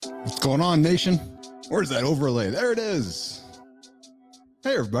What's going on, nation? Where's that overlay? There it is.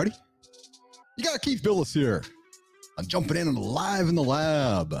 Hey, everybody. You got Keith Billis here. I'm jumping in and live in the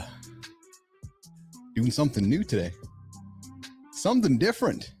lab. Doing something new today. Something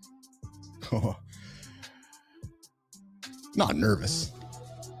different. Oh. Not nervous.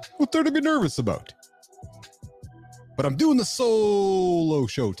 What's there to be nervous about? But I'm doing the solo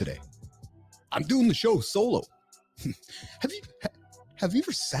show today. I'm doing the show solo. Have you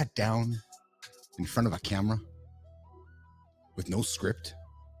ever sat down in front of a camera with no script?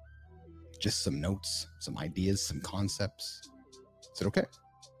 Just some notes, some ideas, some concepts. Said, okay,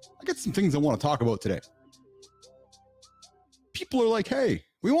 I got some things I want to talk about today. People are like, hey,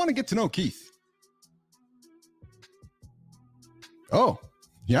 we want to get to know Keith. Oh,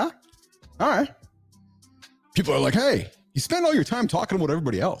 yeah? All right. People are like, hey, you spend all your time talking about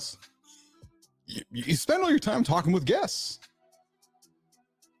everybody else. You spend all your time talking with guests.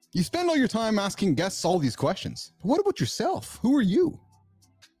 You spend all your time asking guests all these questions. But what about yourself? Who are you?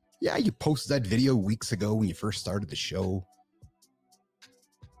 Yeah, you posted that video weeks ago when you first started the show.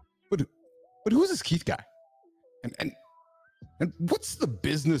 But who's this Keith guy? And what's the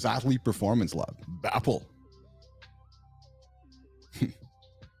Business Athlete Performance Lab? Bapl.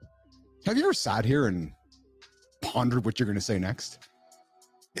 Have you ever sat here and pondered what you're going to say next?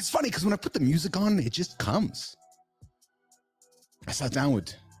 It's funny because when I put the music on, it just comes. I sat down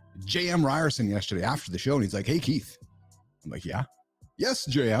with JM Ryerson yesterday after the show, and he's like, hey, Keith. I'm like, yeah. Yes,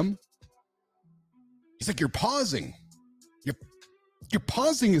 JM. He's like, you're pausing. Your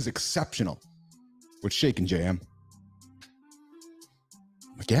pausing is exceptional. What's shaking, JM?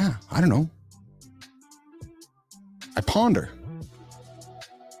 I'm like, yeah, I don't know. I ponder.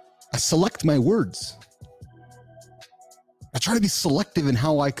 I select my words. I try to be selective in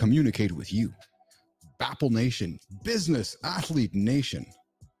how I communicate with you. Bapl Nation, Business Athlete Nation.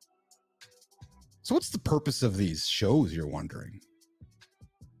 So what's the purpose of these shows, you're wondering?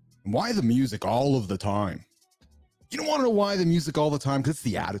 And why the music all of the time? You don't want to know why the music all the time? Because it's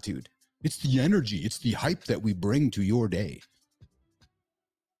the attitude. It's the energy. It's the hype that we bring to your day.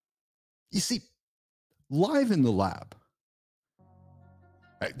 You see, live in the lab,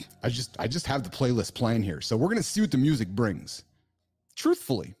 I just have the playlist playing here. So we're going to see what the music brings.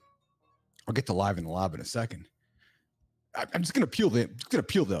 Truthfully, I'll get to live in the lab in a second. I'm just going to peel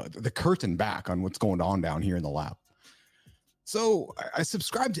the curtain back on what's going on down here in the lab. So I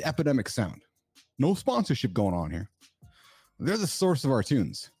subscribe to Epidemic Sound. No sponsorship going on here. They're the source of our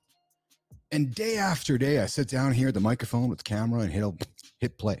tunes. And day after day, I sit down here at the microphone with the camera and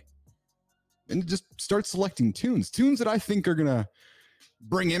hit play. And just start selecting tunes that I think are going to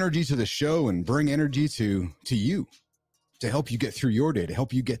bring energy to the show and bring energy to you, to help you get through your day, to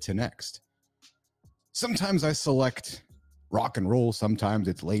help you get to next. Sometimes I select rock and roll. Sometimes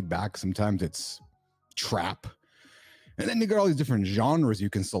it's laid back. Sometimes it's trap. And then you got all these different genres you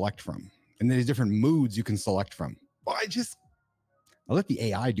can select from. And these different moods you can select from. Well, I let the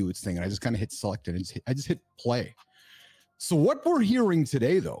AI do its thing. And I just kind of hit select and I just hit play. So what we're hearing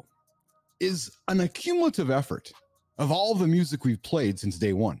today, though, is an accumulative effort of all the music we've played since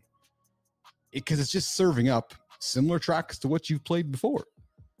day one. Because it's just serving up similar tracks to what you've played before.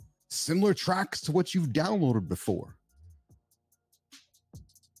 Similar tracks to what you've downloaded before.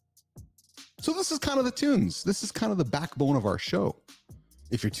 So this is kind of the tunes. This is kind of the backbone of our show.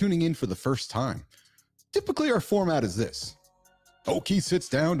 If you're tuning in for the first time, typically our format is this. Keith sits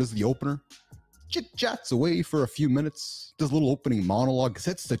down, does the opener, chit-chats away for a few minutes, does a little opening monologue,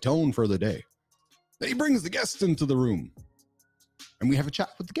 sets the tone for the day. Then he brings the guest into the room, and we have a chat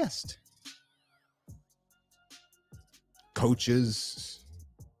with the guest. Coaches,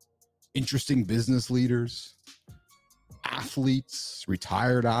 interesting business leaders, athletes,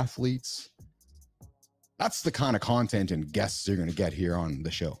 retired athletes. That's the kind of content and guests you're going to get here on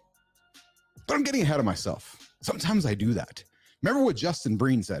the show. But I'm getting ahead of myself. Sometimes I do that. Remember what Justin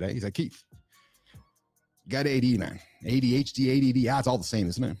Breen said, eh? He's like, Keith, you got AD, man. ADHD, ADD, it's all the same,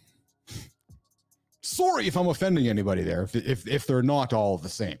 isn't it? Sorry if I'm offending anybody there, if they're not all the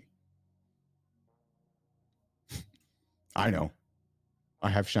same. I know.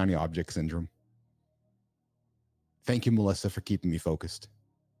 I have shiny object syndrome. Thank you, Melissa, for keeping me focused.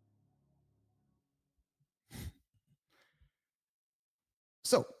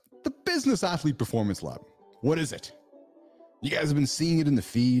 So, the Business Athlete Performance Lab. What is it? You guys have been seeing it in the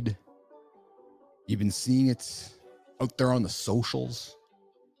feed. You've been seeing it out there on the socials.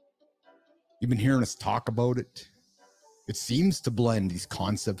 You've been hearing us talk about it. It seems to blend these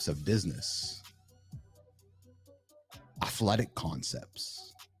concepts of business, athletic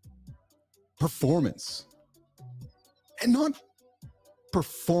concepts, performance, and not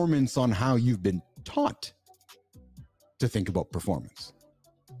performance on how you've been taught to think about performance.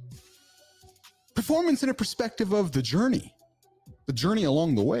 Performance in a perspective of the journey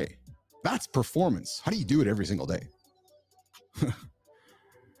along the way. That's performance. How do you do it every single day?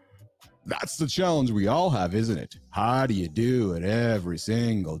 That's the challenge we all have, isn't it? How do you do it every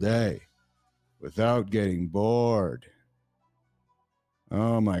single day without getting bored?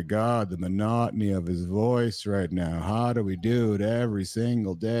 Oh my God, the monotony of his voice right now. How do we do it every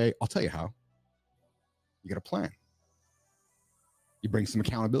single day? I'll tell you how. You got a plan. You bring some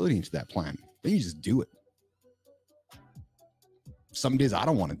accountability into that plan. Then you just do it. Some days I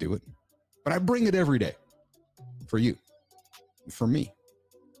don't want to do it, but I bring it every day for you, for me.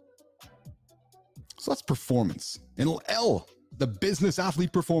 So that's performance. And L, the Business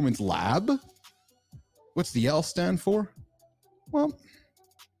Athlete Performance Lab. What's the L stand for? Well,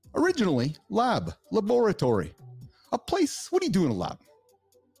 originally, lab, laboratory, a place. What do you do in a lab?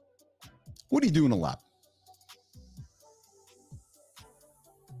 What do you do in a lab?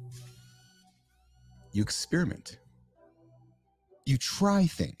 You experiment. You try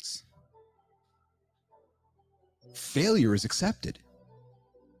things. Failure is accepted.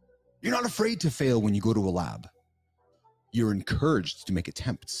 You're not afraid to fail when you go to a lab. You're encouraged to make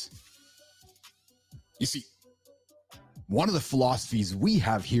attempts. You see, one of the philosophies we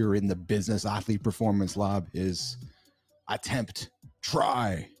have here in the Business Athlete Performance Lab is attempt,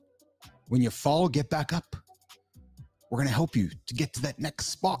 try. When you fall, get back up. We're going to help you to get to that next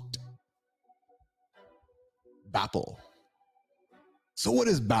spot. Bapl. So what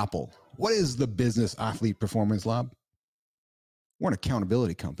is Bapl? What is the Business Athlete Performance Lab? We're an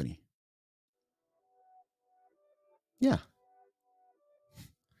accountability company. Yeah.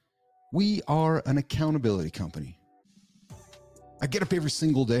 We are an accountability company. I get up every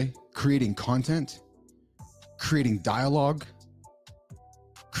single day creating content, creating dialogue,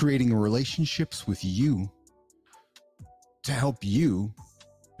 creating relationships with you to help you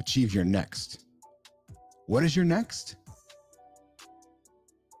achieve your next. What is your next?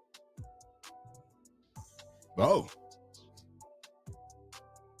 Oh.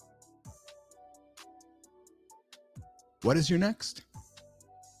 What is your next?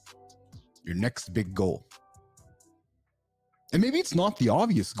 Your next big goal. And maybe it's not the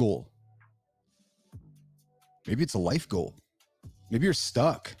obvious goal. Maybe it's a life goal. Maybe you're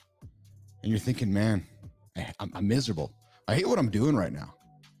stuck and you're thinking, man, I'm miserable. I hate what I'm doing right now,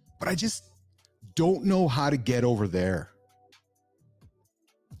 but I just don't know how to get over there.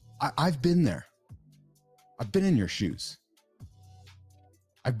 I've been there. I've been in your shoes.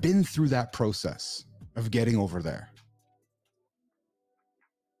 I've been through that process of getting over there.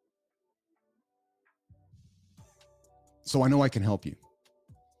 So I know I can help you.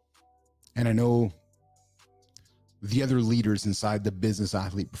 And I know the other leaders inside the Business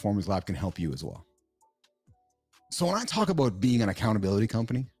Athlete Performance Lab can help you as well. So when I talk about being an accountability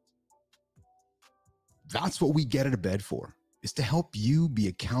company, that's what we get out of bed for, is to help you be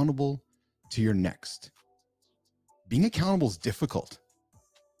accountable to your next. Being accountable is difficult.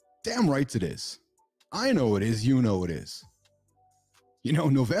 Damn right it is. I know it is. You know it is. You know,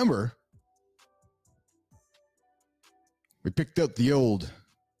 November, we picked up the old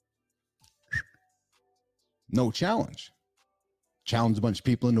no challenge. Challenged a bunch of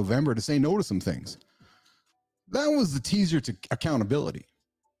people in November to say no to some things. That was the teaser to accountability.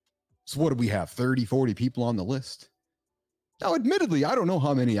 So what do we have? 30, 40 people on the list. Now, admittedly, I don't know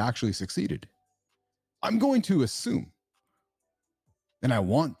how many actually succeeded. I'm going to assume, and I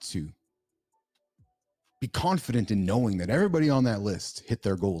want to be confident in knowing that everybody on that list hit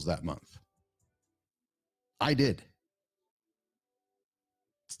their goals that month. I did.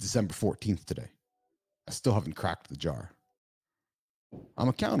 It's December 14th today. I still haven't cracked the jar. I'm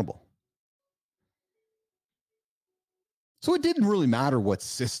accountable. So it didn't really matter what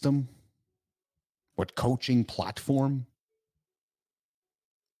system, what coaching platform,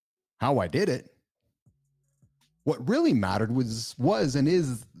 how I did it. What really mattered was and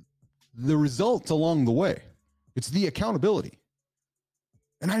is the results along the way. It's the accountability.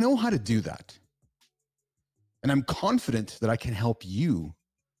 And I know how to do that. And I'm confident that I can help you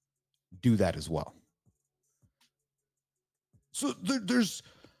do that as well. So there's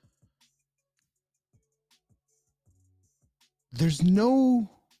no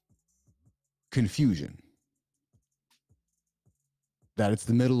confusion that it's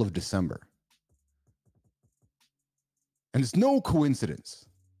the middle of December. And it's no coincidence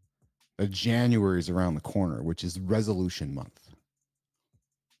that January is around the corner, which is resolution month.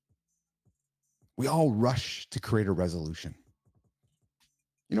 We all rush to create a resolution.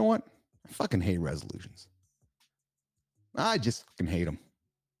 You know what? I fucking hate resolutions. I just fucking hate them.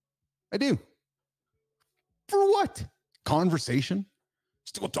 I do. For what? Conversation?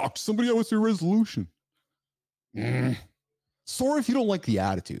 Just go talk to somebody else, your resolution. Sorry if you don't like the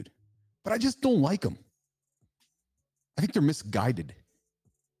attitude, but I just don't like them. I think they're misguided.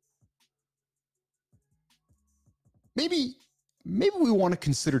 Maybe we want to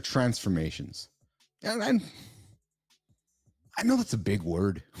consider transformations. And I know that's a big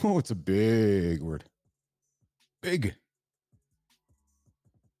word. Oh, it's a big word. Big.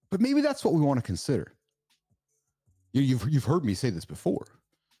 But maybe that's what we want to consider. You've heard me say this before.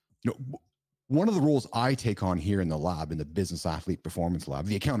 One of the roles I take on here in the lab, in the Business Athlete Performance Lab,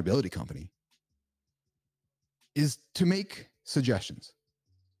 the accountability company, is to make suggestions,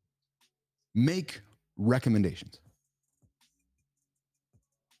 make recommendations.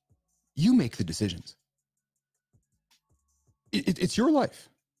 You make the decisions. It's your life.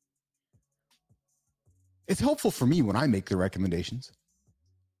 It's helpful for me when I make the recommendations.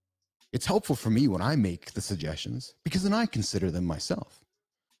 It's helpful for me when I make the suggestions because then I consider them myself.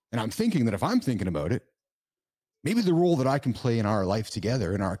 And I'm thinking that if I'm thinking about it, maybe the role that I can play in our life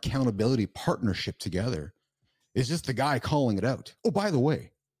together, in our accountability partnership together, is just the guy calling it out. Oh, by the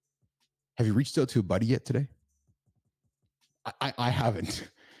way, have you reached out to a buddy yet today? I haven't.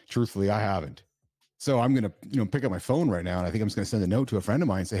 Truthfully, I haven't. So I'm going to, pick up my phone right now, and I think I'm just going to send a note to a friend of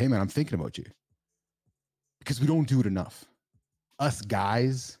mine and say, hey, man, I'm thinking about you. Because we don't do it enough. Us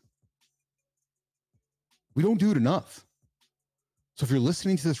guys, we don't do it enough. So if you're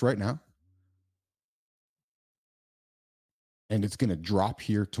listening to this right now, and it's going to drop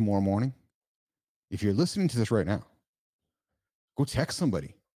here tomorrow morning, if you're listening to this right now, go text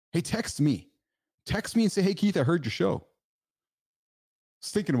somebody. Hey, text me. Text me and say, hey, Keith, I heard your show. I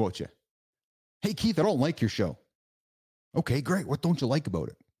was thinking about you. Hey, Keith, I don't like your show. Okay, great. What don't you like about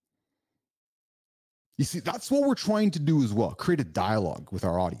it? You see, that's what we're trying to do as well. Create a dialogue with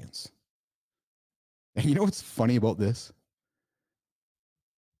our audience. And you know what's funny about this?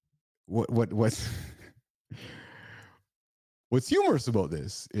 What's humorous about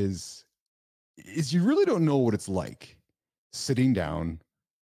this is you really don't know what it's like sitting down,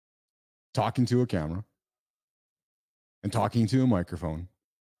 talking to a camera and talking to a microphone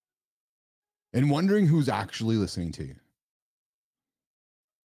and wondering who's actually listening to you.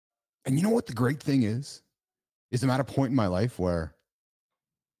 And you know what the great thing is I'm at a point in my life where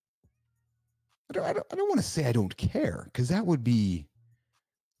I don't want to say I don't care, because that would be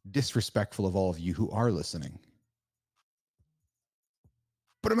disrespectful of all of you who are listening.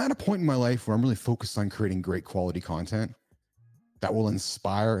 But I'm at a point in my life where I'm really focused on creating great quality content that will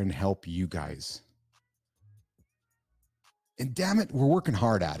inspire and help you guys. And damn it, we're working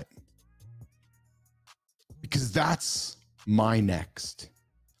hard at it. Because that's my next.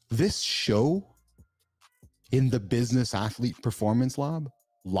 This show in the Business Athlete Performance Lab,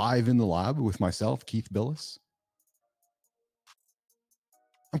 live in the lab with myself, Keith Billis,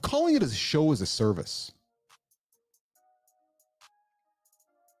 I'm calling it as a show as a service.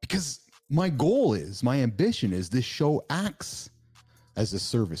 Because my goal is, my ambition is, this show acts as a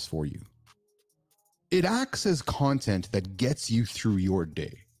service for you. It acts as content that gets you through your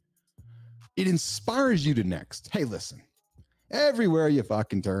day. It inspires you to next. Hey, listen, everywhere you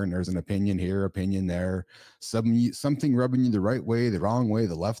fucking turn, there's an opinion here, opinion there, something rubbing you the right way, the wrong way,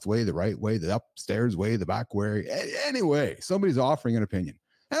 the left way, the right way, the upstairs way, the back way. Anyway, somebody's offering an opinion.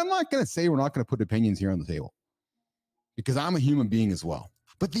 And I'm not going to say we're not going to put opinions here on the table, because I'm a human being as well.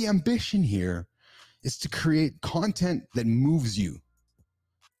 But the ambition here is to create content that moves you.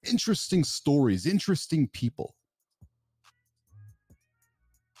 Interesting stories, interesting people.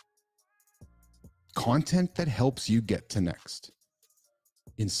 Content that helps you get to next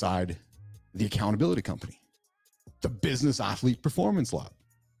inside the accountability company, the Business Athlete Performance Lab,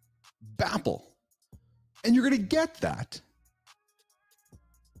 Bapl. And you're going to get that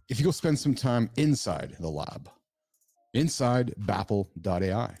if you go spend some time inside the lab, inside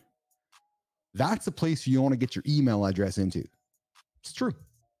Bapl.ai. That's a place you want to get your email address into. It's true.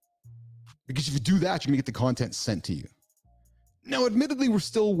 Because if you do that, you're going to get the content sent to you. Now, admittedly, we're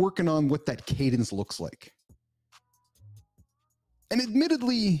still working on what that cadence looks like. And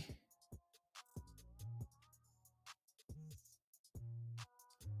admittedly,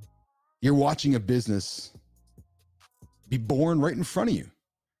 you're watching a business be born right in front of you.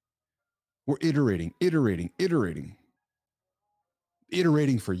 We're iterating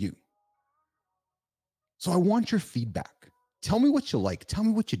for you. So I want your feedback. Tell me what you like. Tell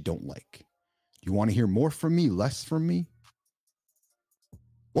me what you don't like. Do you want to hear more from me, less from me?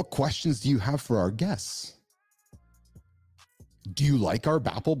 What questions do you have for our guests? Do you like our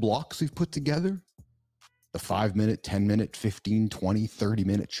Bapl blocks we've put together? The 5-minute, 10-minute, 15, 20,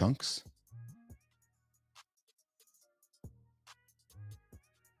 30-minute chunks.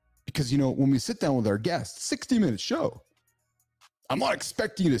 Because, when we sit down with our guests, 60-minute show, I'm not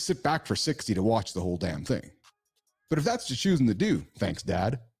expecting you to sit back for 60 to watch the whole damn thing. But if that's what you're choosing to do, thanks,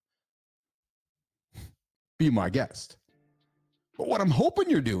 Dad. Be my guest. But what I'm hoping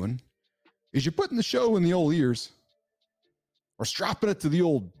you're doing is you're putting the show in the old ears or strapping it to the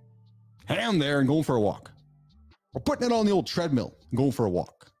old hand there and going for a walk. Or putting it on the old treadmill and going for a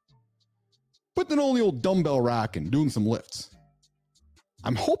walk. Putting it on the old dumbbell rack and doing some lifts.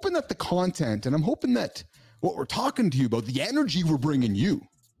 I'm hoping that the content, and I'm hoping that what we're talking to you about, the energy we're bringing you,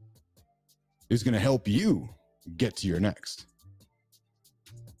 is going to help you get to your next.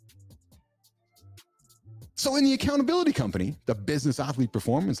 So in the accountability company, the Business Athlete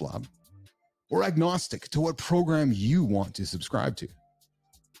Performance Lab, we're agnostic to what program you want to subscribe to.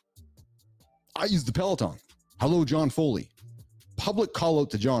 I use the Peloton. Hello, John Foley. Public call out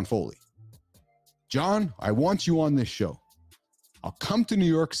to John Foley. John, I want you on this show. I'll come to New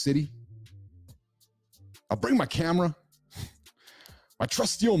York City. I'll bring my camera, my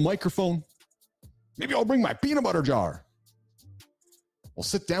trusty old microphone. Maybe I'll bring my peanut butter jar. We'll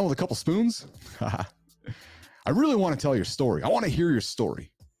sit down with a couple spoons. I really want to tell your story. I want to hear your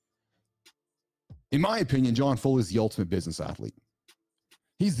story. In my opinion, John Foley is the ultimate business athlete.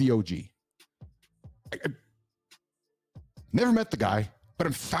 He's the OG. I never met the guy, but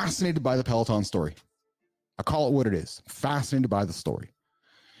I'm fascinated by the Peloton story. I call it what it is. Fascinated by the story.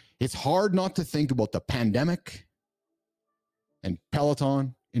 It's hard not to think about the pandemic and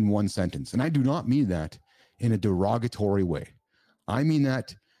Peloton in one sentence. And I do not mean that in a derogatory way. I mean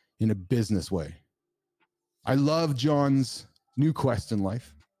that in a business way. I love John's new quest in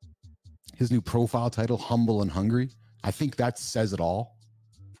life. His new profile title, Humble and Hungry. I think that says it all.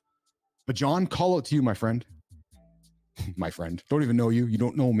 But John, call out to you, my friend. My friend. Don't even know you. You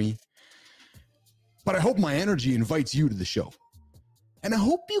don't know me. But I hope my energy invites you to the show. And I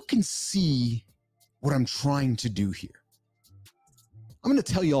hope you can see what I'm trying to do here. I'm going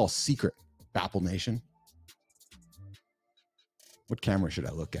to tell you all a secret, Bapl Nation. What camera should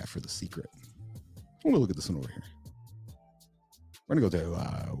I look at for the secret? I'm going to look at this one over here. We're going to go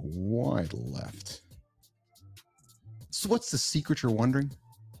to wide left. So what's the secret, you're wondering?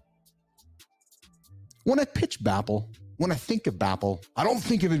 When I pitch Bapl, when I think of Bapl, I don't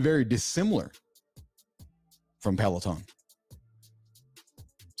think of it very dissimilar from Peloton.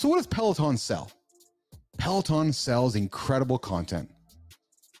 So what does Peloton sell? Peloton sells incredible content.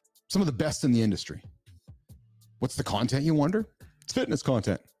 Some of the best in the industry. What's the content, you wonder? It's fitness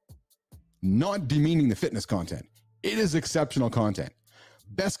content. Not demeaning the fitness content. It is exceptional content.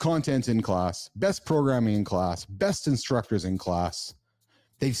 Best content in class, best programming in class, best instructors in class.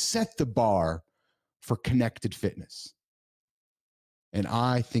 They've set the bar for connected fitness. And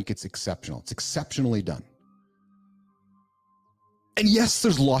I think it's exceptional. It's exceptionally done. And yes,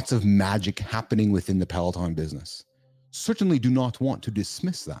 there's lots of magic happening within the Peloton business. Certainly do not want to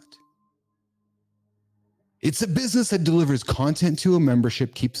dismiss that. It's a business that delivers content to a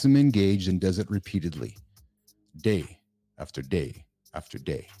membership, keeps them engaged, and does it repeatedly, day after day after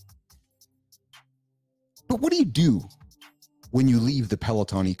day. But what do you do when you leave the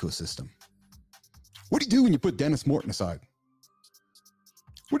Peloton ecosystem? What do you do when you put Dennis Morton aside?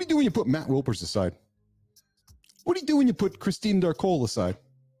 What do you do when you put Matt Wilpers aside? What do you do when you put Christine Darcole aside?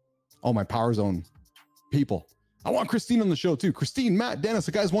 All my Power Zone people. I want Christine on the show too. Christine, Matt, Dennis,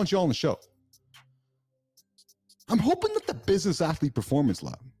 the guys want you all on the show. I'm hoping that the Business Athlete Performance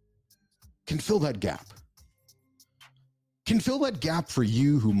Lab can fill that gap. Can fill that gap for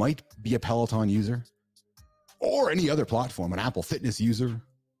you who might be a Peloton user or any other platform, an Apple Fitness user,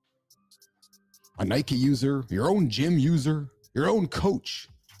 a Nike user, your own gym user, your own coach.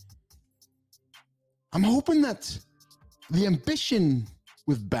 I'm hoping that the ambition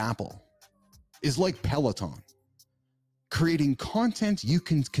with Bapl is like Peloton, creating content you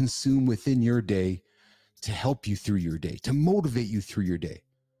can consume within your day to help you through your day, to motivate you through your day.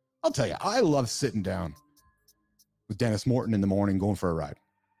 I'll tell you, I love sitting down with Dennis Morton in the morning, going for a ride.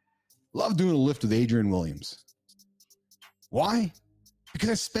 Love doing a lift with Adrian Williams. Why? Because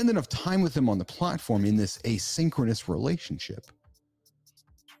I spend enough time with him on the platform in this asynchronous relationship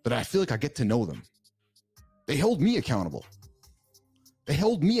that I feel like I get to know them. They hold me accountable. They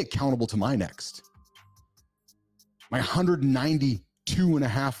hold me accountable to my next. My 192 and a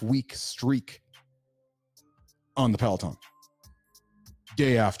half week streak on the Peloton.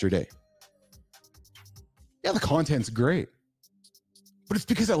 Day after day. Yeah, the content's great. But it's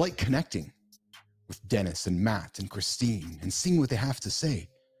because I like connecting with Dennis and Matt and Christine and seeing what they have to say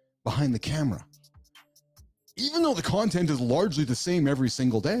behind the camera. even though the content is largely the same every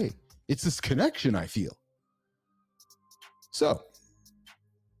single day. It's this connection I feel. So,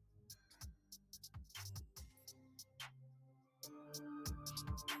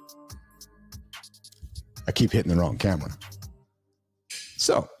 I keep hitting the wrong camera.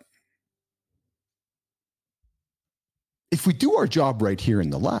 So, if we do our job right here in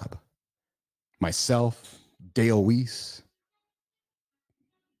the lab, myself, Dale Weiss,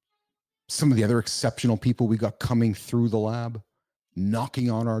 some of the other exceptional people we got coming through the lab, knocking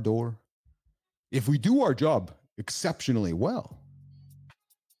on our door, if we do our job exceptionally well,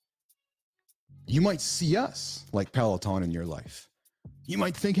 you might see us like Peloton in your life. You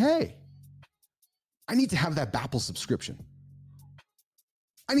might think, hey, I need to have that Bapl subscription.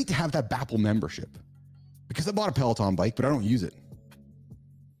 I need to have that Bapl membership because I bought a Peloton bike, but I don't use it.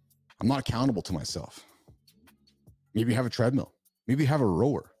 I'm not accountable to myself. Maybe you have a treadmill. Maybe you have a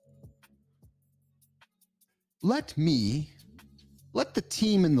rower. Let the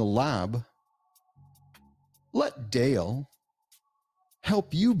team in the lab, let Dale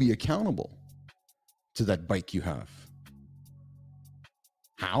help you be accountable to that bike you have.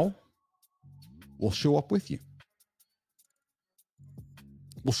 How? We'll show up with you.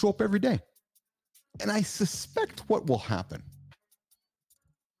 We'll show up every day. And I suspect what will happen.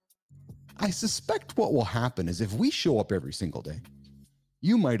 Is if we show up every single day,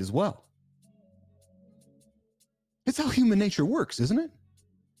 you might as well. It's how human nature works, isn't it?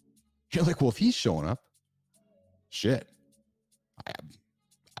 You're like, well, if he's showing up, shit,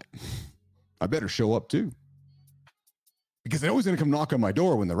 I better show up too. Because they're always going to come knock on my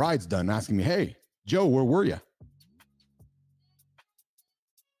door when the ride's done asking me, hey, Joe, where were you?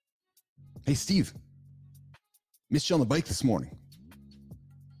 Hey, Steve, missed you on the bike this morning.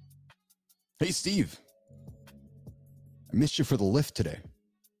 Hey, Steve, I missed you for the lift today.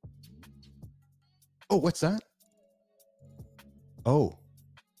 Oh, what's that? Oh.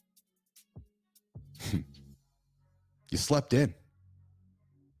 You slept in.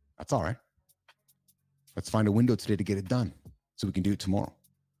 That's all right. Let's find a window today to get it done so we can do it tomorrow.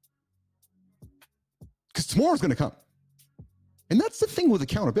 Because tomorrow's going to come. And that's the thing with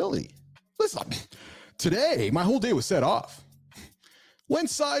accountability. Listen, today, my whole day was set off. Went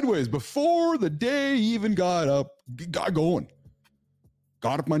sideways before the day even got going.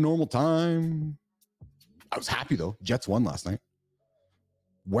 Got up my normal time. I was happy, though. Jets won last night.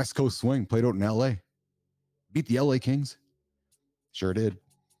 West Coast swing, played out in LA. Beat the LA Kings. Sure did.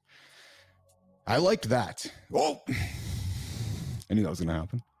 I liked that. Oh, I knew that was going to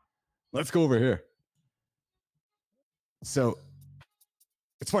happen. Let's go over here. So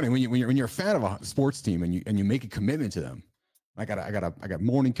it's funny when you're a fan of a sports team and you make a commitment to them. I got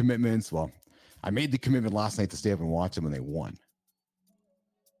morning commitments. Well, I made the commitment last night to stay up and watch them, and they won.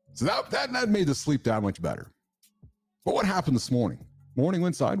 So that made the sleep that much better. But what happened this morning? Morning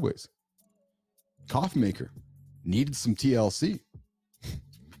went sideways. Coffee maker needed some TLC.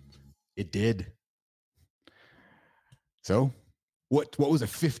 It did. So what was a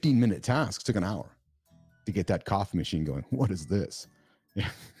 15-minute task? Took an hour to get that coffee machine going. What is this? Yeah.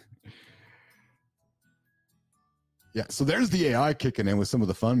 Yeah. So there's the AI kicking in with some of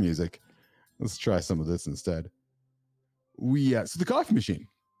the fun music. Let's try some of this instead. So the coffee machine.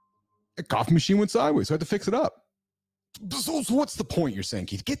 The coffee machine went sideways, so I had to fix it up. So what's the point you're saying,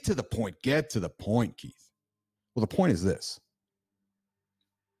 Keith? Get to the point. Get to the point, Keith. Well, the point is this.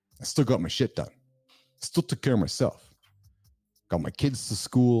 I still got my shit done. Still took care of myself. Got my kids to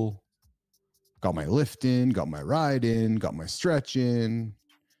school. Got my lift in. Got my ride in. Got my stretch in.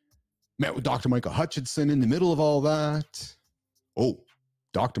 Met with Dr. Michael Hutchinson in the middle of all that. Oh,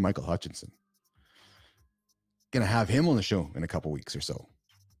 Dr. Michael Hutchinson. Gonna have him on the show in a couple weeks or so.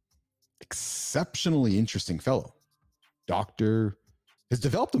 Exceptionally interesting fellow. Doctor has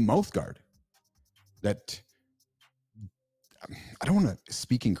developed a mouth guard that, I don't want to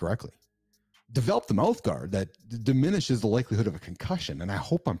speak incorrectly, developed the mouth guard that diminishes the likelihood of a concussion. And I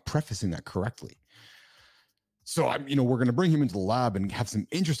hope I'm prefacing that correctly. So we're going to bring him into the lab and have some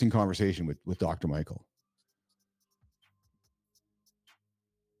interesting conversation with Dr. Michael.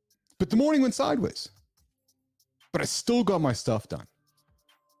 But the morning went sideways. But I still got my stuff done.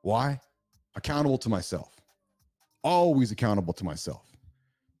 Why? Accountable to myself. Always accountable to myself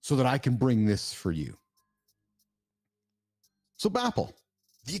so that I can bring this for you. So Bapl,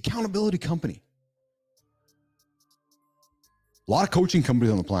 the accountability company. A lot of coaching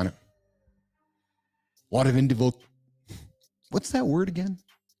companies on the planet. A lot of individual. What's that word again?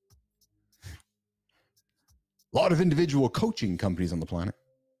 A lot of individual coaching companies on the planet.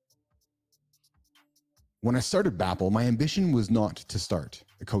 When I started Bapl, my ambition was not to start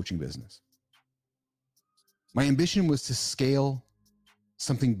a coaching business. My ambition was to scale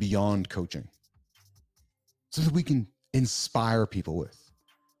something beyond coaching so that we can inspire people with.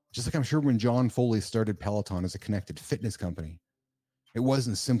 Just like I'm sure when John Foley started Peloton as a connected fitness company, it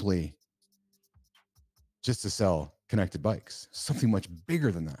wasn't simply just to sell connected bikes, something much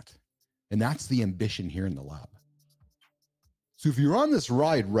bigger than that. And that's the ambition here in the lab. So if you're on this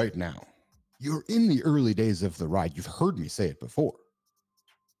ride right now, you're in the early days of the ride. You've heard me say it before.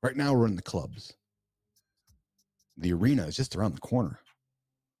 Right now, we're in the clubs. The arena is just around the corner.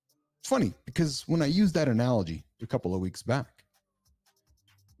 It's funny because when I used that analogy a couple of weeks back,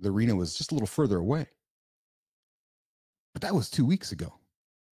 the arena was just a little further away. But that was 2 weeks ago.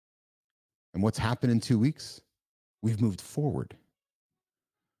 And what's happened in 2 weeks? We've moved forward.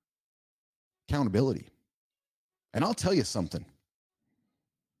 Accountability. And I'll tell you something.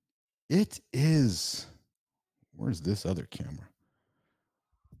 It is, where's this other camera?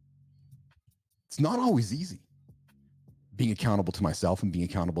 It's not always easy being accountable to myself and being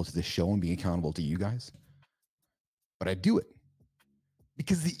accountable to this show and being accountable to you guys. But I do it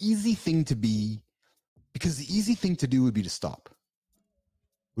because the easy thing to do would be to stop.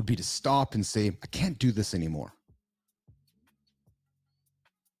 Would be to stop and say, I can't do this anymore.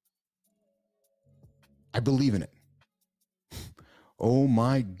 I believe in it. Oh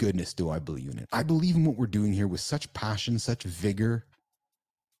my goodness, do I believe in it. I believe in what we're doing here with such passion, such vigor.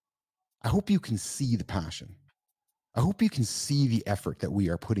 I hope you can see the passion. I hope you can see the effort that we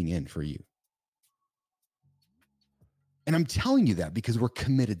are putting in for you. And I'm telling you that because we're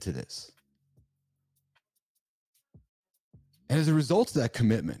committed to this. And as a result of that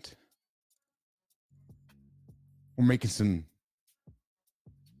commitment, we're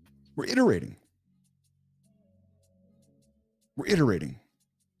iterating. We're iterating.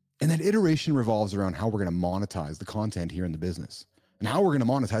 And that iteration revolves around how we're going to monetize the content here in the business and how we're going to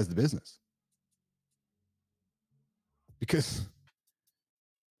monetize the business. Because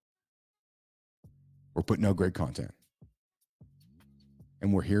we're putting out great content.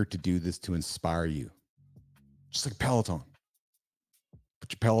 And we're here to do this to inspire you. Just like Peloton.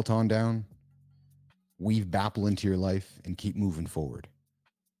 Put your Peloton down, weave Bapl into your life, and keep moving forward.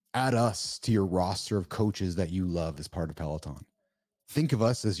 Add us to your roster of coaches that you love as part of Peloton. Think of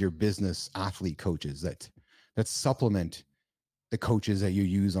us as your business athlete coaches that supplement the coaches that you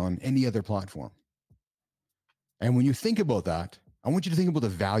use on any other platform. And when you think about that, I want you to think about the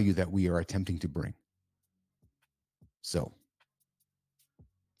value that we are attempting to bring. So,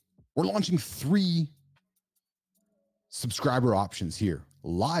 we're launching 3 subscriber options here,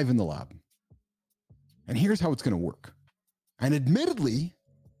 live in the lab. And here's how it's going to work. And admittedly,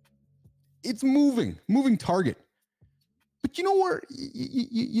 it's moving target. But you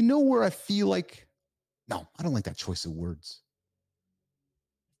know where I feel like, no, I don't like that choice of words.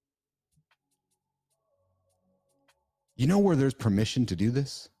 You know where there's permission to do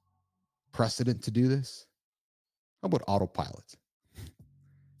this? Precedent to do this? How about autopilot?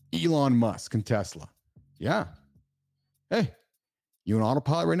 Elon Musk and Tesla. Yeah. Hey, you on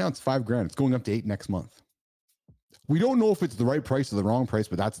autopilot right now? It's $5,000. It's going up to $8,000 next month. We don't know if it's the right price or the wrong price,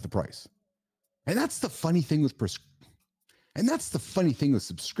 but that's the price. And that's the funny thing with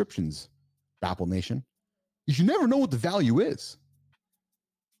subscriptions, Bapl Nation. You never know what the value is.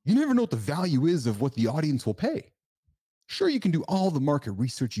 You never know what the value is of what the audience will pay. Sure, you can do all the market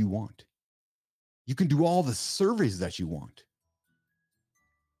research you want. You can do all the surveys that you want.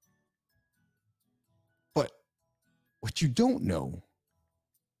 But what you don't know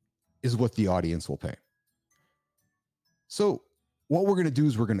is what the audience will pay. So what we're going to do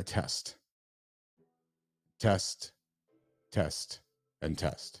is we're going to test, and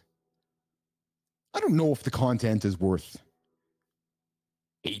test. I don't know if the content is worth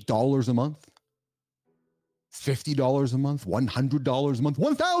 $8 a month, $50 a month, $100 a month,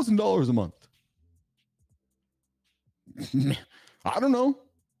 $1,000 a month. I don't know.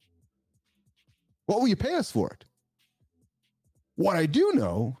 What will you pay us for it? What I do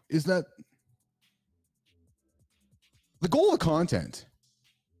know is that the goal of the content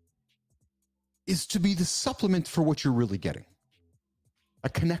is to be the supplement for what you're really getting. A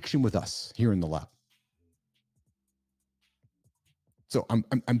connection with us here in the lab. So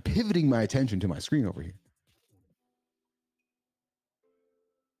I'm pivoting my attention to my screen over here.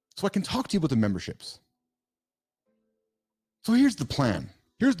 So I can talk to you about the memberships. So here's the plan.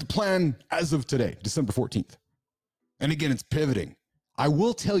 Here's the plan as of today, December 14th. And again, it's pivoting. I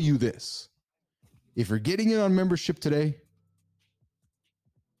will tell you this. If you're getting in on membership today,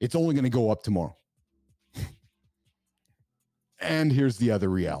 it's only going to go up tomorrow. And here's the other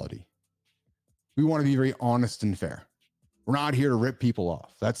reality. We want to be very honest and fair. We're not here to rip people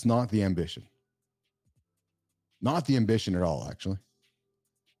off. That's not the ambition. Not the ambition at all, actually.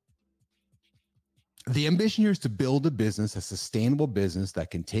 The ambition here is to build a business, a sustainable business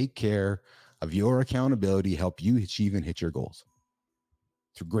that can take care of your accountability, help you achieve and hit your goals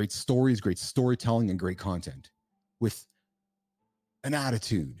through great stories, great storytelling, and great content with an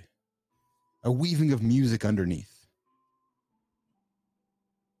attitude, a weaving of music underneath.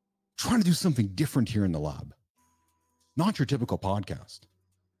 Trying to do something different here in the lab. Not your typical podcast.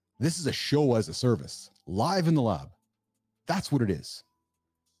 This is a show as a service, live in the lab. That's what it is.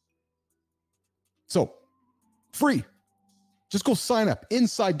 So, free. Just go sign up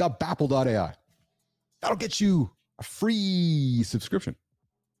inside.bapl.ai. That'll get you a free subscription.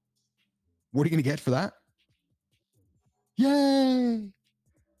 What are you going to get for that? Yay! You're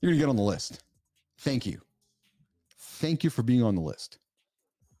going to get on the list. Thank you. Thank you for being on the list.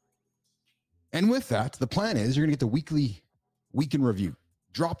 And with that, the plan is you're going to get the weekly week in review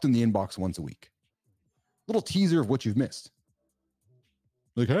dropped in the inbox once a week. Little teaser of what you've missed.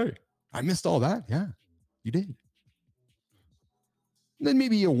 Like, hey, I missed all that. Yeah, you did. And then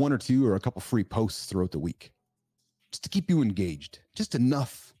maybe a one or two or a couple free posts throughout the week just to keep you engaged. Just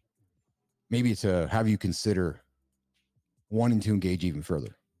enough maybe to have you consider wanting to engage even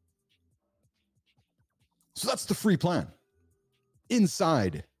further. So that's the free plan.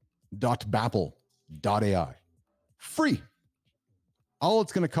 Inside.bapl.ai. Free. All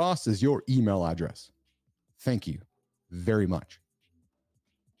it's going to cost is your email address. Thank you very much.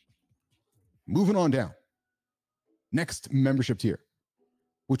 Moving on down. Next membership tier,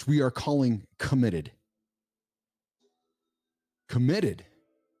 which we are calling Committed. Committed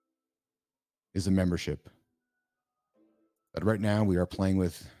is a membership that right now we are playing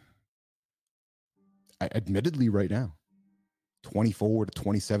with, admittedly right now, $24 to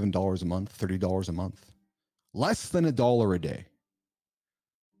 $27 a month, $30 a month, less than $1 a day.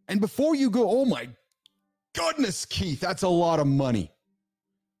 And before you go, oh my goodness, Keith, that's a lot of money.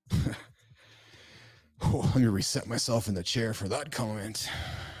 Oh, let me reset myself in the chair for that comment.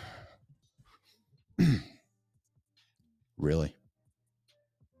 Really?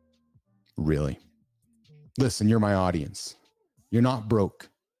 Really? Listen, you're my audience. You're not broke.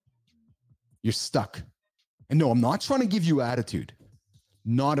 You're stuck. And no, I'm not trying to give you attitude.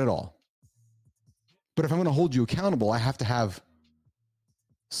 Not at all. But if I'm going to hold you accountable, I have to have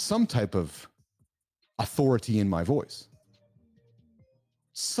some type of authority in my voice.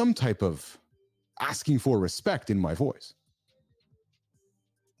 Some type of asking for respect in my voice.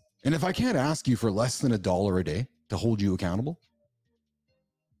 And if I can't ask you for less than $1 a day to hold you accountable,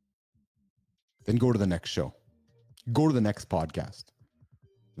 then go to the next show. Go to the next podcast.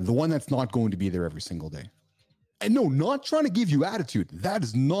 The one that's not going to be there every single day. And no, not trying to give you attitude. That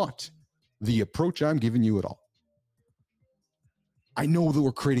is not the approach I'm giving you at all. I know that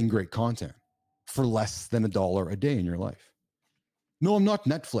we're creating great content for less than $1 a day in your life. No, I'm not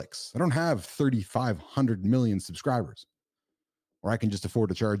Netflix. I don't have 3,500 million subscribers where I can just afford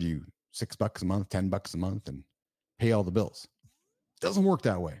to charge you $6 a month, $10 a month and pay all the bills. It doesn't work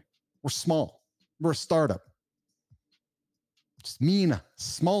that way. We're small. We're a startup. Just me and a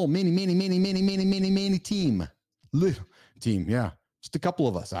small, mini team. Little team, yeah. Just a couple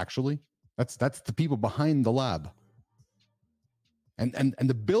of us, actually. That's the people behind the lab. And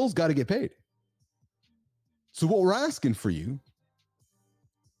the bills got to get paid. So what we're asking for you,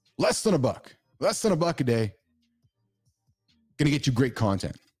 less than $1 a day, going to get you great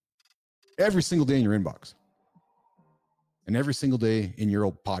content every single day in your inbox and every single day in your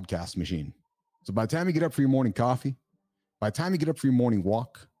old podcast machine. So by the time you get up for your morning coffee, by the time you get up for your morning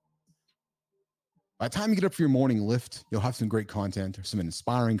walk, by the time you get up for your morning lift, you'll have some great content or some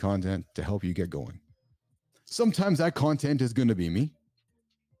inspiring content to help you get going. Sometimes that content is going to be me,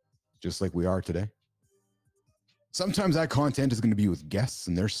 just like we are today. Sometimes that content is going to be with guests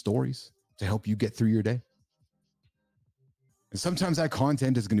and their stories to help you get through your day. And sometimes that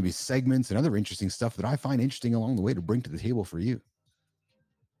content is going to be segments and other interesting stuff that I find interesting along the way to bring to the table for you.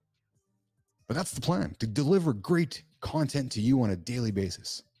 But that's the plan, to deliver great content to you on a daily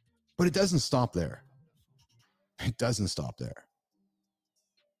basis. But it doesn't stop there. It doesn't stop there.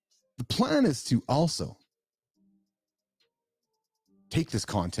 The plan is to also take this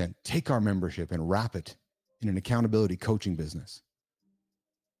content, take our membership and wrap it in an accountability coaching business,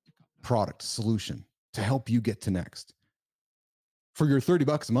 product, solution to help you get to next. For your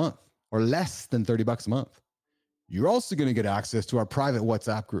 $30 a month or less than $30 a month, you're also going to get access to our private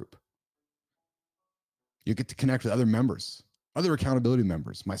WhatsApp group. You get to connect with other members, other accountability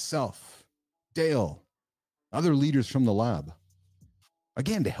members, myself, Dale, other leaders from the lab.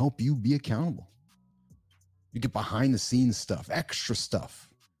 Again, to help you be accountable. You get behind the scenes stuff, extra stuff.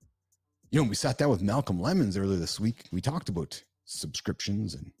 We sat down with Malcolm Lemons earlier this week. We talked about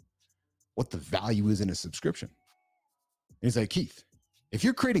subscriptions and what the value is in a subscription. And he's like, Keith, if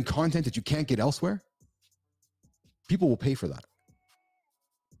you're creating content that you can't get elsewhere, people will pay for that.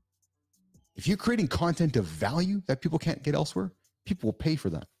 If you're creating content of value that people can't get elsewhere, people will pay for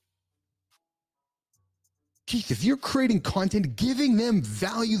that. Keith, if you're creating content, giving them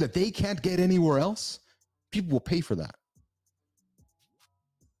value that they can't get anywhere else, people will pay for that.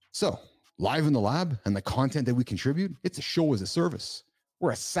 So, Live in the Lab and the content that we contribute, it's a show as a service.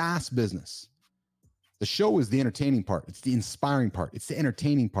 We're a SaaS business. The show is the entertaining part. It's the inspiring part. It's the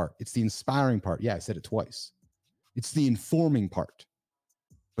entertaining part. It's the inspiring part. Yeah, I said it twice. It's the informing part.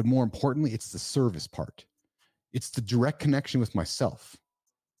 But more importantly, it's the service part. It's the direct connection with myself.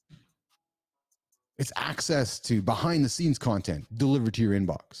 It's access to behind the scenes content delivered to your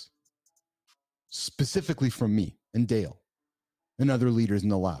inbox, specifically from me and Dale and other leaders in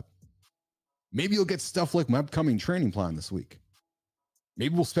the lab. Maybe you'll get stuff like my upcoming training plan this week.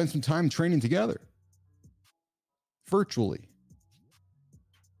 Maybe we'll spend some time training together, virtually.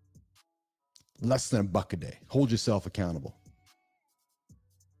 Less than $1 a day. Hold yourself accountable.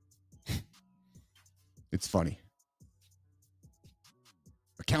 It's funny.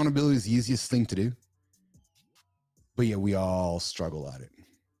 Accountability is the easiest thing to do, but yet we all struggle at it.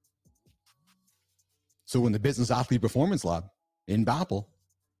 So in the Business Athlete Performance Lab in Bapl,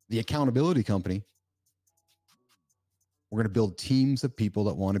 the accountability company, we're going to build teams of people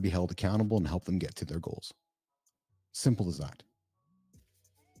that want to be held accountable and help them get to their goals. Simple as that.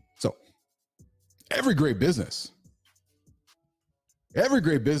 So every great business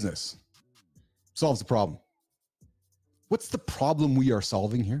solves a problem. What's the problem we are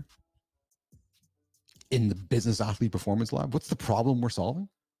solving here in the Business Athlete Performance Lab? What's the problem we're solving?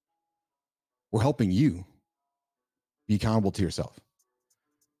 We're helping you be accountable to yourself.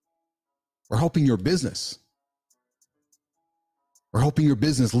 We're helping your business. We're helping your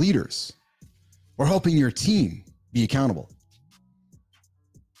business leaders. We're helping your team be accountable.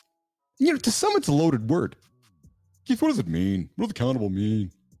 To some, it's a loaded word. Keith, what does it mean? What does accountable mean?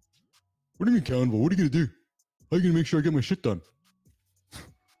 What do you mean accountable? What are you going to do? How are you going to make sure I get my shit done?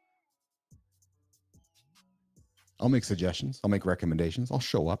 I'll make suggestions. I'll make recommendations. I'll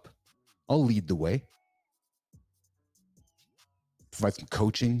show up. I'll lead the way. Provide some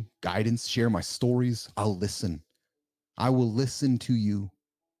coaching, guidance, share my stories. I'll listen. I will listen to you.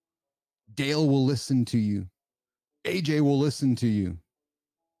 Dale will listen to you. AJ will listen to you.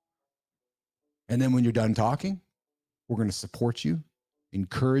 And then when you're done talking, we're going to support you,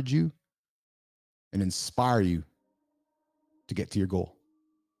 encourage you, and inspire you to get to your goal.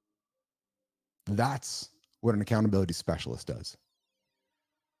 That's what an accountability specialist does.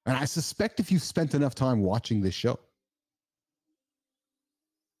 And I suspect if you've spent enough time watching this show,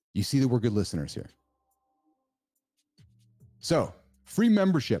 you see that we're good listeners here. So, free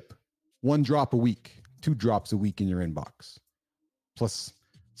membership, 1 drop a week, 2 drops a week in your inbox, plus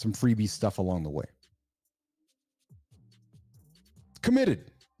some freebie stuff along the way.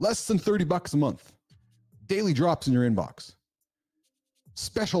 Committed, less than $30 a month, daily drops in your inbox,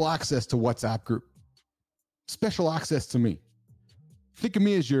 special access to WhatsApp group, special access to me. Think of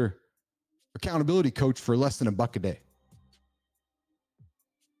me as your accountability coach for less than $1 a day.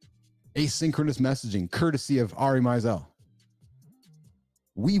 Asynchronous messaging, courtesy of Ari Meisel.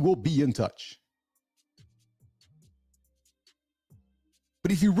 We will be in touch.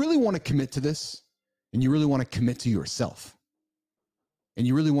 But if you really want to commit to this, and you really want to commit to yourself, and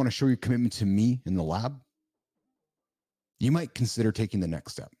you really want to show your commitment to me in the lab, you might consider taking the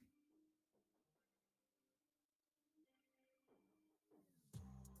next step.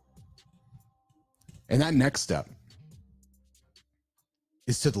 And that next step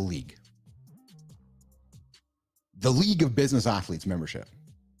is to the league. The League of Business Athletes membership.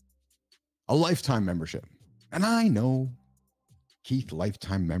 A lifetime membership. And I know, Keith,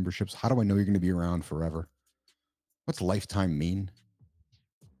 lifetime memberships. How do I know you're going to be around forever? What's lifetime mean?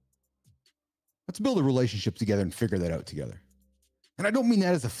 Let's build a relationship together and figure that out together. And I don't mean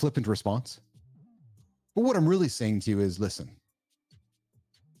that as a flippant response. But what I'm really saying to you is, listen,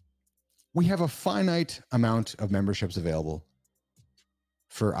 we have a finite amount of memberships available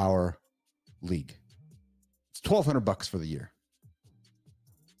for our league. It's $1,200 for the year.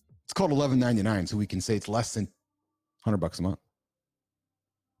 It's called $11.99, so we can say it's less than $100 a month.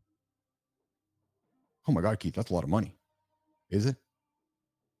 Oh my God, Keith, that's a lot of money. Is it?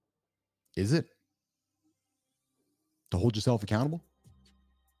 Is it? To hold yourself accountable?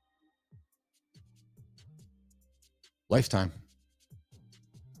 Lifetime.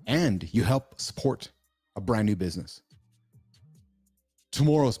 And you help support a brand new business.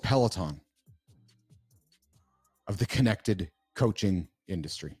 Tomorrow's Peloton. of the connected coaching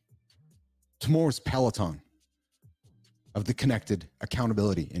industry. Tomorrow's Peloton of the connected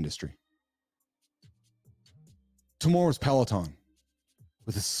accountability industry. Tomorrow's Peloton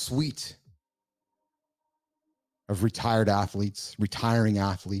with a suite of retired athletes, retiring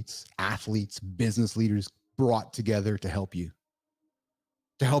athletes, business leaders brought together to help you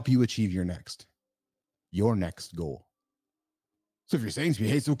achieve your next goal. So if you're saying to me,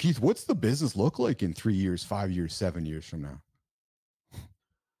 hey, so Keith, what's the business look like in 3 years, 5 years, 7 years from now?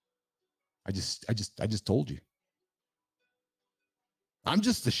 I just told you. I'm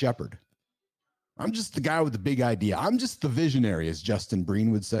just the shepherd. I'm just the guy with the big idea. I'm just the visionary, as Justin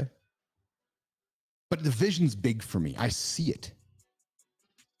Breen would say. But the vision's big for me. I see it.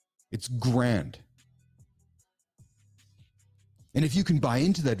 It's grand. And if you can buy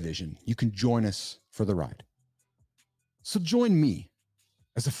into that vision, you can join us for the ride. So join me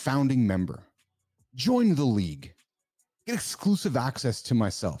as a founding member. Join the league. Get exclusive access to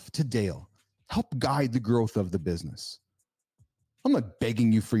myself, to Dale. Help guide the growth of the business. I'm not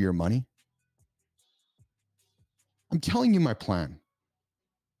begging you for your money. I'm telling you my plan.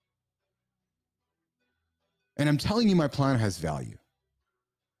 And I'm telling you my plan has value.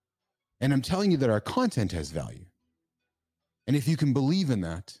 And I'm telling you that our content has value. And if you can believe in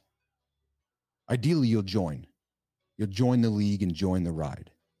that, ideally you'll join. You'll join the league and join the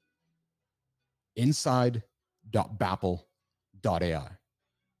ride. Inside.bapl.ai.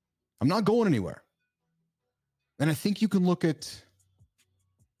 I'm not going anywhere. And I think you can look at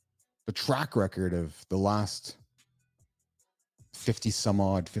the track record of the last 50 some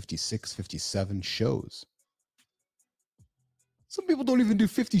odd, 56, 57 shows. Some people don't even do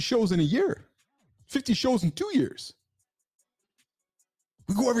 50 shows in a year, 50 shows in 2 years.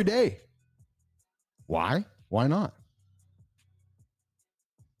 We go every day. Why? Why not?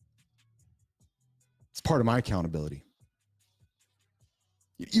 It's part of my accountability.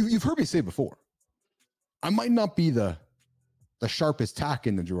 You've heard me say before, I might not be the sharpest tack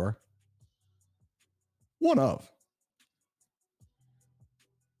in the drawer. One of.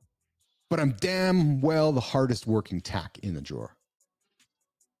 But I'm damn well the hardest working tack in the drawer.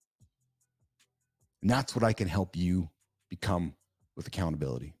 And that's what I can help you become with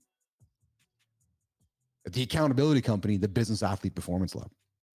accountability. At the accountability company, the Business Athlete Performance Lab.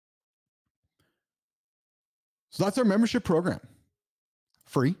 So that's our membership program.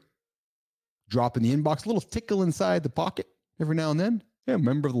 Free. Drop in the inbox, a little tickle inside the pocket every now and then. Yeah,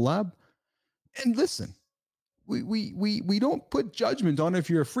 member of the lab. And listen, we don't put judgment on if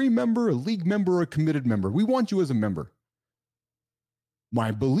you're a free member, a league member, or a committed member. We want you as a member.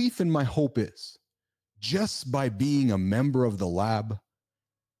 My belief and my hope is just by being a member of the lab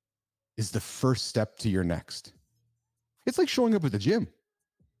is the first step to your next. It's like showing up at the gym.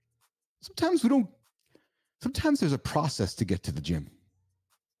 Sometimes there's a process to get to the gym.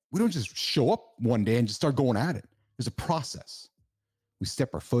 We don't just show up one day and just start going at it. There's a process. We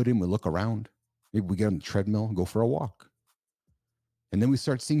step our foot in, we look around. Maybe we get on the treadmill and go for a walk. And then we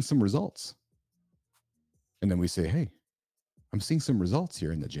start seeing some results. And then we say, hey, I'm seeing some results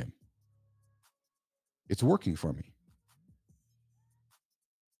here in the gym. It's working for me.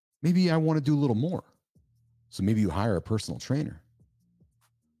 Maybe I want to do a little more. So maybe you hire a personal trainer.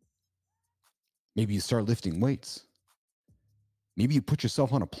 Maybe you start lifting weights. Maybe you put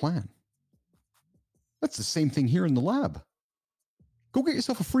yourself on a plan. That's the same thing here in the lab. Go get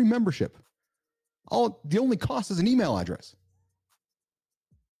yourself a free membership. The only cost is an email address.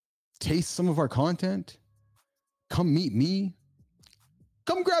 Taste some of our content. Come meet me.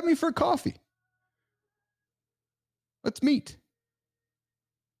 Come grab me for a coffee. Let's meet.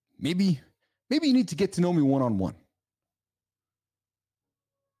 Maybe you need to get to know me one-on-one.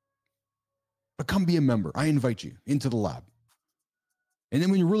 But come be a member. I invite you into the lab. And then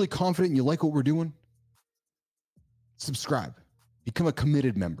when you're really confident and you like what we're doing, subscribe. Become a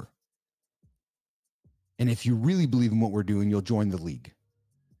committed member. And if you really believe in what we're doing, you'll join the league.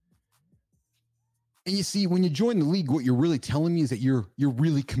 And you see, when you join the league, what you're really telling me is that you're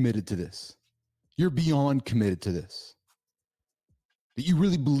really committed to this. You're beyond committed to this. That you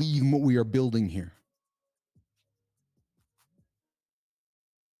really believe in what we are building here.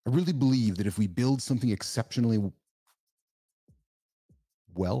 I really believe that if we build something exceptionally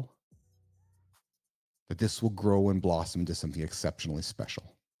well, that this will grow and blossom into something exceptionally special.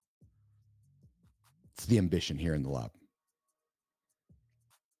 It's the ambition here in the lab.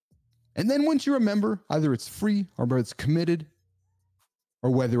 And then once you're a member, either it's free or whether it's committed or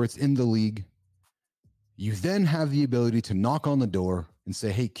whether it's in the league, you then have the ability to knock on the door and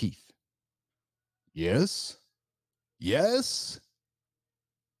say, hey, Keith. Yes? Yes?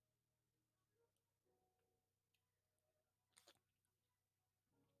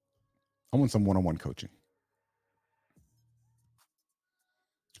 I want some one-on-one coaching.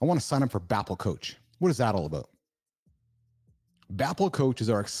 I want to sign up for Bapl Coach. What is that all about? Bapl Coach is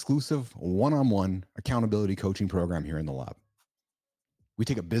our exclusive one-on-one accountability coaching program here in the lab. We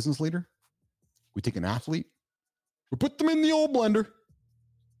take a business leader, we take an athlete, we put them in the old blender,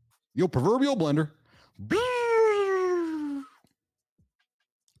 the old proverbial blender.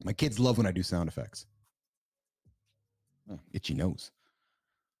 My kids love when I do sound effects. Oh, itchy nose.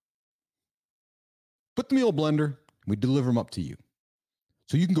 Put them in the old blender, we deliver them up to you.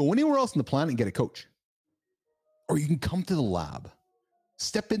 So you can go anywhere else on the planet and get a coach. Or you can come to the lab,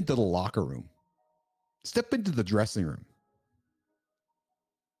 step into the locker room, step into the dressing room,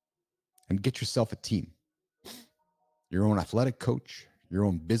 and get yourself a team. Your own athletic coach, your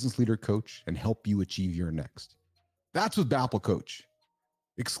own business leader coach, and help you achieve your next. That's what Bapl Coach.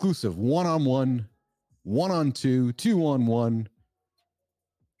 Exclusive one-on-one, one-on-two, two-on-one,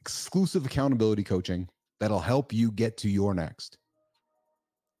 exclusive accountability coaching that'll help you get to your next.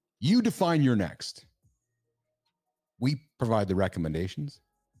 You define your next. We provide the recommendations.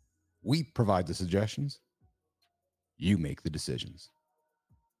 We provide the suggestions. You make the decisions.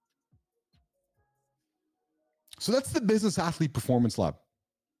 So that's the Business Athlete Performance Lab.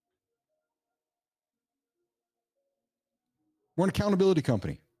 We're an accountability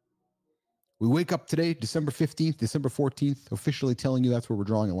company. We wake up today, December 15th, December 14th, officially telling you that's where we're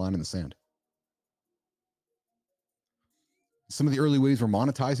drawing a line in the sand. Some of the early ways we're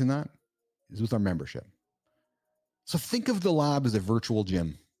monetizing that is with our membership. So think of the lab as a virtual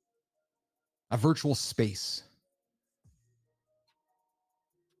gym, a virtual space.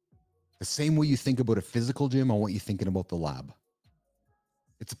 The same way you think about a physical gym, I want you thinking about the lab.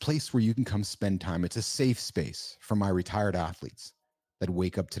 It's a place where you can come spend time. It's a safe space for my retired athletes that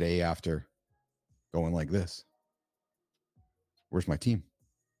wake up today after going like this. Where's my team?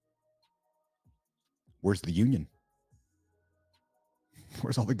 Where's the union?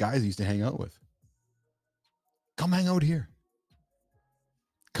 Where's all the guys I used to hang out with? Come hang out here.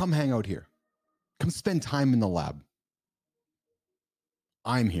 Come hang out here. Come spend time in the lab.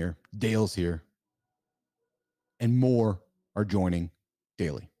 I'm here. Dale's here. And more are joining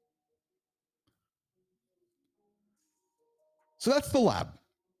daily. So that's the lab.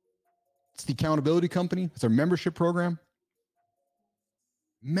 It's the accountability company. It's our membership program.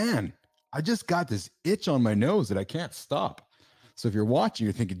 Man, I just got this itch on my nose that I can't stop. So if you're watching,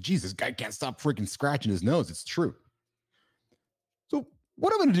 you're thinking, geez, this guy can't stop freaking scratching his nose. It's true. So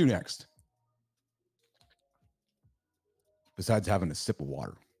what I'm going to do next, besides having a sip of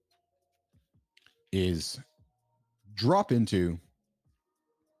water, is drop into,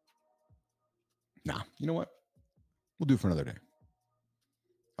 you know what? We'll do it for another day.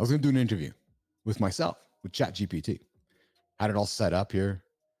 I was going to do an interview with myself, with ChatGPT. Had it all set up here.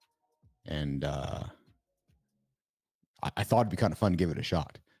 And I thought it'd be kind of fun to give it a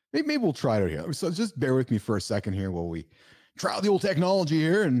shot. Maybe we'll try it out here. So just bear with me for a second here while we try out the old technology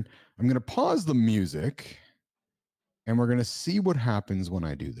here. And I'm going to pause the music. And we're going to see what happens when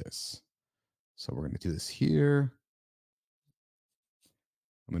I do this. So we're going to do this here.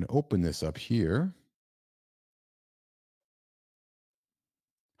 I'm going to open this up here.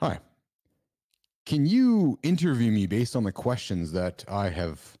 Hi. Can you interview me based on the questions that I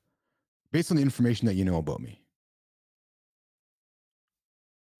have, based on the information that you know about me?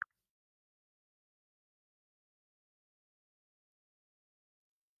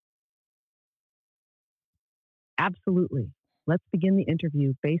 Absolutely. Let's begin the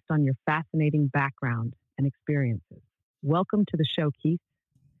interview based on your fascinating background and experiences. Welcome to the show, Keith.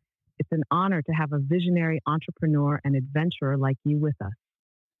 It's an honor to have a visionary entrepreneur and adventurer like you with us.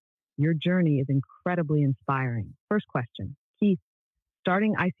 Your journey is incredibly inspiring. First question, Keith,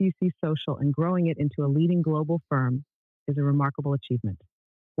 starting ICUC Social and growing it into a leading global firm is a remarkable achievement.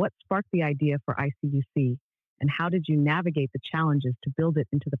 What sparked the idea for ICUC, and how did you navigate the challenges to build it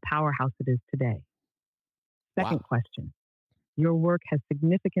into the powerhouse it is today? Second question, your work has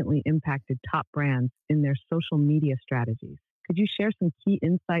significantly impacted top brands in their social media strategies. Could you share some key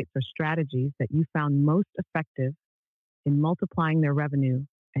insights or strategies that you found most effective in multiplying their revenue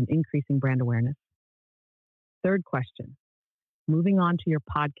and increasing brand awareness? Third question, moving on to your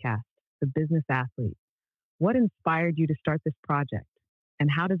podcast, The Business Athlete. What inspired you to start this project,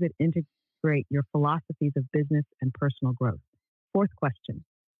 and how does it integrate your philosophies of business and personal growth? Fourth question,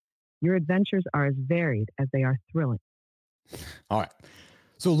 your adventures are as varied as they are thrilling. All right.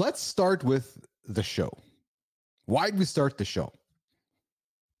 So let's start with the show. Why did we start the show?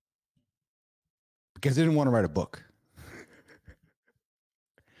 Because I didn't want to write a book.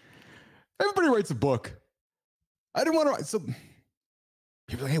 Everybody writes a book. I didn't want to write. So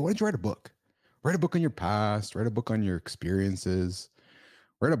People are like, hey, why don't you write a book? Write a book on your past, write a book on your experiences,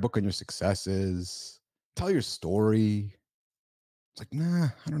 write a book on your successes, tell your story. It's like, nah,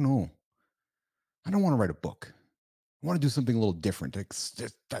 I don't know. I don't want to write a book. I want to do something a little different.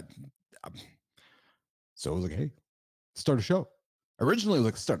 Um, So I was like, hey, start a show. Originally,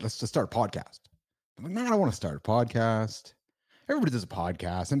 like, let's just start a podcast. I'm like, nah, I don't want to start a podcast. Everybody does a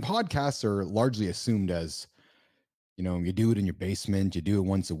podcast, and podcasts are largely assumed as, you do it in your basement, you do it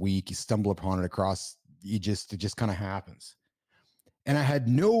once a week, you stumble upon it across, it just kind of happens. And I had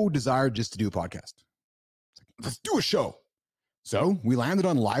no desire just to do a podcast. Like, let's do a show. So we landed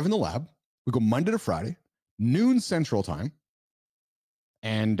on Live in the Lab. We go Monday to Friday, noon Central Time.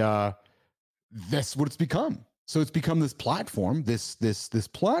 And that's what it's become. So it's become this platform, this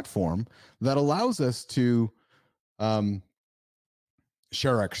platform that allows us to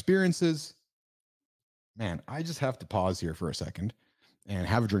share our experiences. Man, I just have to pause here for a second and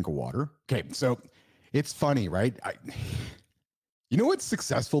have a drink of water. Okay, so it's funny, right? You know what's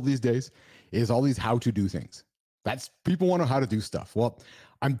successful these days is all these how to do things. That's people want to know how to do stuff. Well,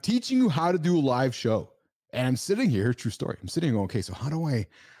 I'm teaching you how to do a live show. And I'm sitting here, true story. I'm sitting here going, okay, so how do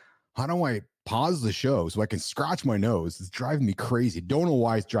I pause the show so I can scratch my nose? It's driving me crazy. Don't know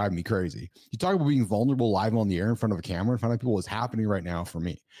why it's driving me crazy. You talk about being vulnerable live on the air in front of a camera, in front of people, is happening right now for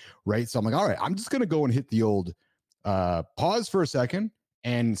me, right? So I'm like, all right, I'm just going to go and hit the old pause for a second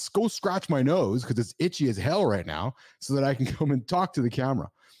and go scratch my nose because it's itchy as hell right now so that I can come and talk to the camera.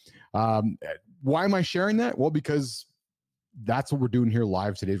 Why am I sharing that? Well, because that's what we're doing here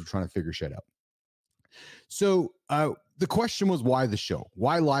live today. We're trying to figure shit out. So the question was, why the show?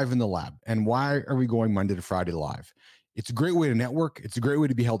 Why Live in the Lab? And why are we going Monday to Friday live? It's a great way to network. It's a great way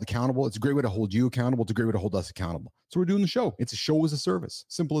to be held accountable. It's a great way to hold you accountable. It's a great way to hold us accountable. So we're doing the show. It's a show as a service.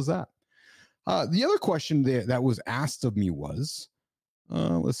 Simple as that. The other question that was asked of me was,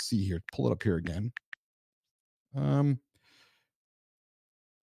 let's see here. Pull it up here again.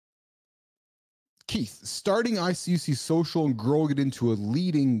 Keith, starting ICUC Social and growing it into a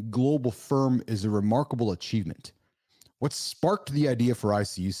leading global firm is a remarkable achievement. What sparked the idea for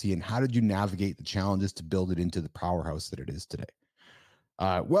ICUC, and how did you navigate the challenges to build it into the powerhouse that it is today?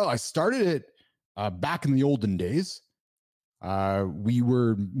 Well, I started it back in the olden days. We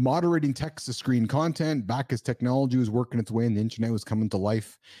were moderating text to screen content back as technology was working its way and the internet was coming to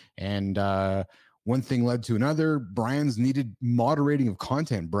life. And one thing led to another. Brands needed moderating of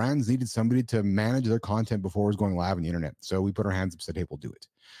content. Brands needed somebody to manage their content before it was going live on the internet. So we put our hands up and said, hey, we'll do it.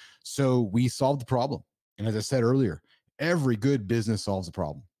 So we solved the problem. And as I said earlier, every good business solves a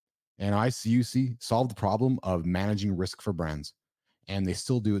problem. And ICUC solved the problem of managing risk for brands. And they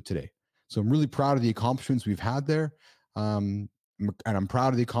still do it today. So I'm really proud of the accomplishments we've had there. And I'm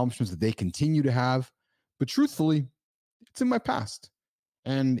proud of the accomplishments that they continue to have. But truthfully, it's in my past.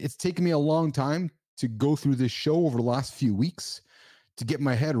 And it's taken me a long time to go through this show over the last few weeks to get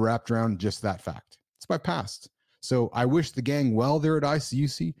my head wrapped around just that fact. It's my past. So I wish the gang well there at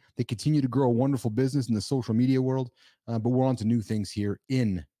ICUC. They continue to grow a wonderful business in the social media world, but we're on to new things here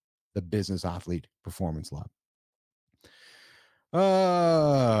in the Business Athlete Performance Lab.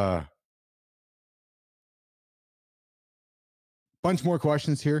 Bunch more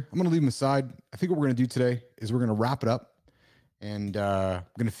questions here. I'm going to leave them aside. I think what we're going to do today is we're going to wrap it up. And I'm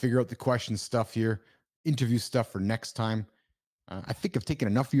going to figure out the question stuff here, interview stuff for next time. I think I've taken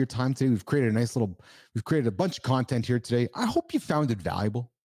enough of your time today. We've created a bunch of content here today. I hope you found it valuable.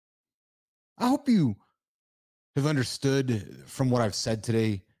 I hope you have understood from what I've said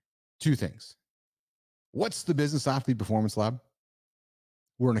today two things. What's the Business Athlete Performance Lab?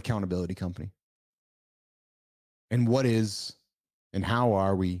 We're an accountability company. And what is and how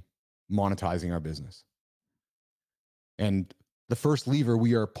are we monetizing our business? And the first lever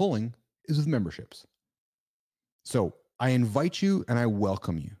we are pulling is with memberships. So I invite you and I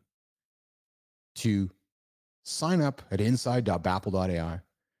welcome you to sign up at inside.bapl.ai,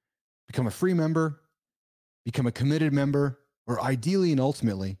 become a free member, become a committed member, or ideally and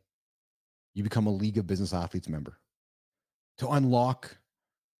ultimately, you become a League of Business Athletes member to unlock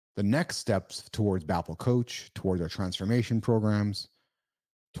the next steps towards Bapl Coach, towards our transformation programs,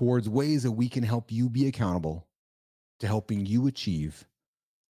 towards ways that we can help you be accountable to helping you achieve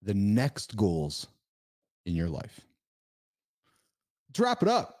the next goals in your life. To wrap it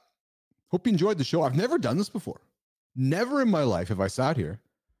up, hope you enjoyed the show. I've never done this before. Never in my life have I sat here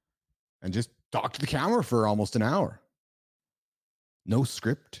and just talked to the camera for almost an hour. No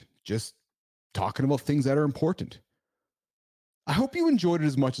script, just talking about things that are important. I hope you enjoyed it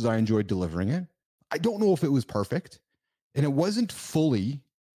as much as I enjoyed delivering it. I don't know if it was perfect, and it wasn't fully.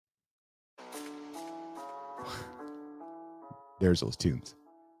 There's those tunes.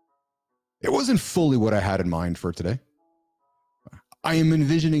 It wasn't fully what I had in mind for today. I am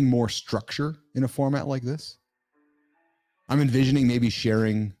envisioning more structure in a format like this. I'm envisioning maybe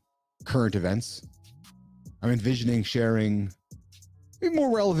sharing current events. I'm envisioning sharing maybe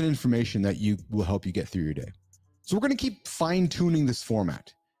more relevant information that will help you get through your day. So we're going to keep fine-tuning this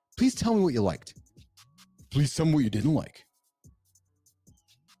format. Please tell me what you liked. Please tell me what you didn't like.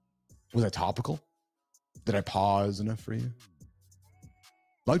 Was I topical? Did I pause enough for you?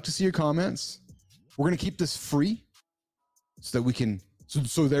 Like to see your comments. We're going to keep this free so that we can,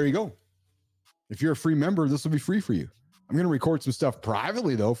 so there you go. If you're a free member, this will be free for you. I'm going to record some stuff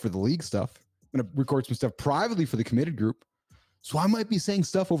privately, though, for the league stuff. I'm going to record some stuff privately for the committed group. So I might be saying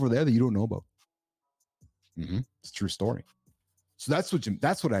stuff over there that you don't know about. It's a true story. So that's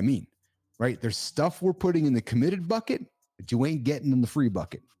what I mean, right? There's stuff we're putting in the committed bucket that you ain't getting in the free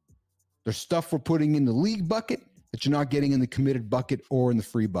bucket. There's stuff we're putting in the league bucket that you're not getting in the committed bucket or in the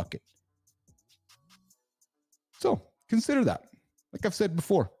free bucket. So consider that. Like I've said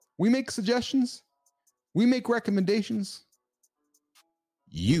before, we make suggestions. We make recommendations.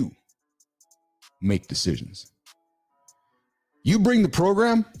 You make decisions. You bring the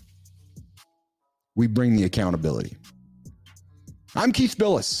program. We bring the accountability. I'm Keith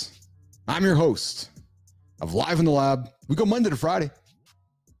Billis. I'm your host of Live in the Lab. We go Monday to Friday,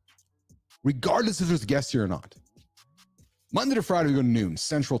 regardless if there's a guest here or not. Monday to Friday, we go noon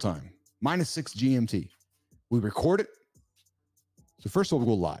Central Time, -6 GMT. We record it. So first of all, we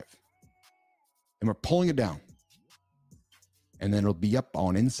go live. And we're pulling it down. And then it'll be up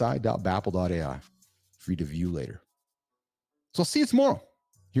on inside.bapl.ai for you to view later. So I'll see you tomorrow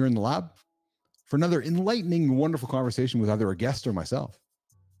here in the lab for another enlightening, wonderful conversation with either a guest or myself.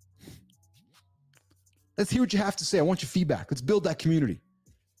 Let's hear what you have to say. I want your feedback. Let's build that community.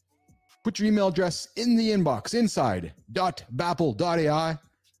 Put your email address in the inbox, inside.bapl.ai.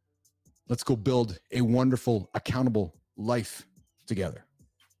 Let's go build a wonderful, accountable life together.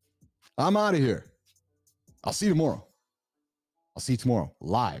 I'm out of here. I'll see you tomorrow.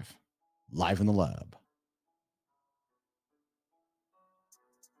 Live in the lab.